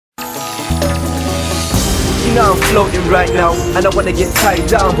You know I'm floating right now, and I wanna get tied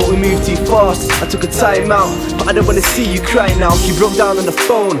down, but we moved too fast. I took a time out, but I don't wanna see you cry now. You broke down on the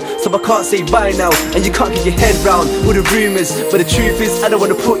phone, so I can't say bye now. And you can't get your head round all the rumors, but the truth is I don't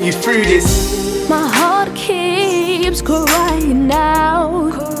wanna put you through this. My heart keeps crying now.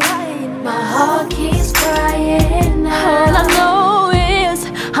 My heart keeps crying now. All I know is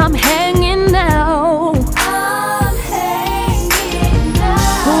I'm hanging now. I'm hanging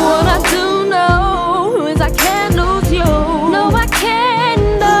now. What I do know is I can't lose you. No, I can't.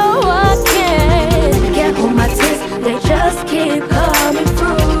 No, I can't. Get on my tears, they just keep coming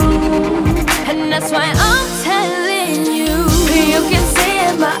through. And that's why I'm telling you. You can see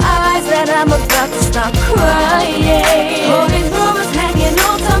in my eyes that I'm about to start crying. All these rumors hanging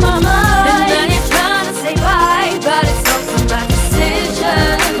on to my mind. And now you're trying to say bye, but it's also my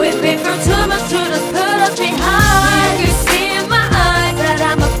decision. We've been through too much to just put us behind. You can see in my eyes that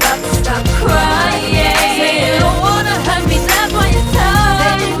I'm about to start crying. Say you don't wanna hurt me, that's why you're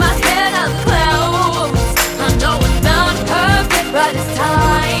taking my head out the clouds. I know it's not perfect, but it's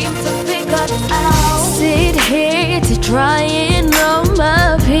time to figure it out. Sit here to trying on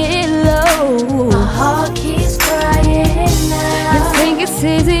my pillow. My heart keeps crying now. You think it's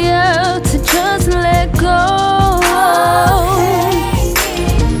easier to just let go.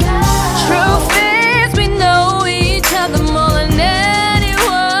 Truth is we know each other more than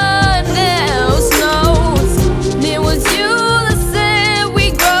anyone else knows. And it was you that said we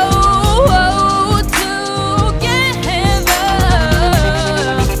grow together.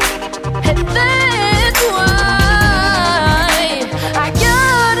 And that's why I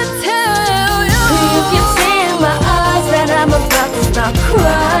gotta tell you. You can see in my eyes that I'm about to start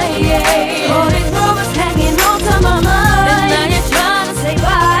crying. All these rumors hanging on to my mind. And now you're trying to say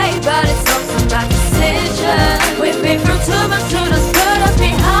bye, but it's also my decision. We've been through too much to just put us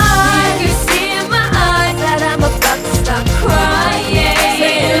behind. You can see in my eyes that I'm about to start crying.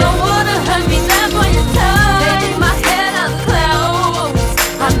 Say you don't wanna hurt me, that's why you're taking my head out the clouds.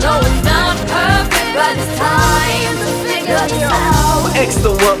 I know it's not perfect, but it's time to figure it out. My ex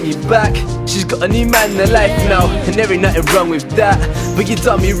don't want me back. She's got a new man in her life now, and there ain't nothing wrong with that. But you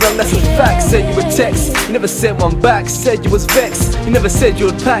done me wrong, that's a fact. Sent you a text, you never sent one back. Said you was vexed, you never said you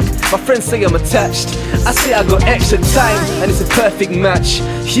would pack. My friends say I'm attached, I say I got extra time, and it's a perfect match.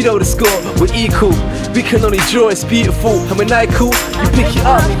 You know the score, we're equal. We can only draw, it's beautiful. And when I call, you pick it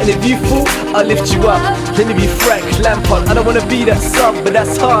up, and if you fall, I'll lift you up. Let me be Frank Lampard, I don't wanna be that sub, but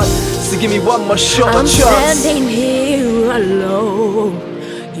that's hard. So give me one more shot, I'm a chance. standing here alone.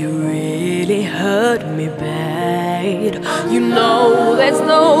 You really hurt me bad. You know there's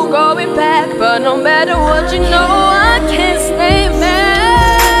no going back, but no matter what, you know I can't stay mad.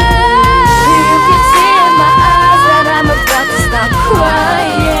 You can see in my eyes that I'm about to start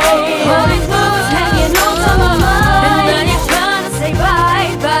crying. All these rumors hanging on to my mind. And now you're trying to say bye,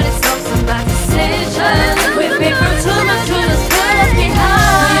 but it's also my decision. We've been through too much to just put us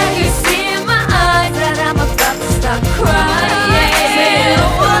behind. You can see in my eyes that I'm about to start crying.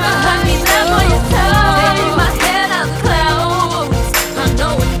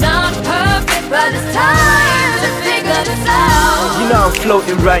 You know I'm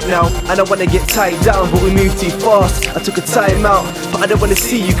floating right now, and I wanna get tied down, but we moved too fast. I took a time out, but I don't wanna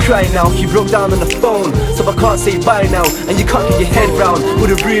see you cry now. You broke down on the phone, so I can't say bye now. And you can't get your head round all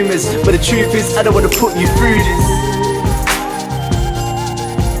the rumors, but the truth is I don't wanna put you through this.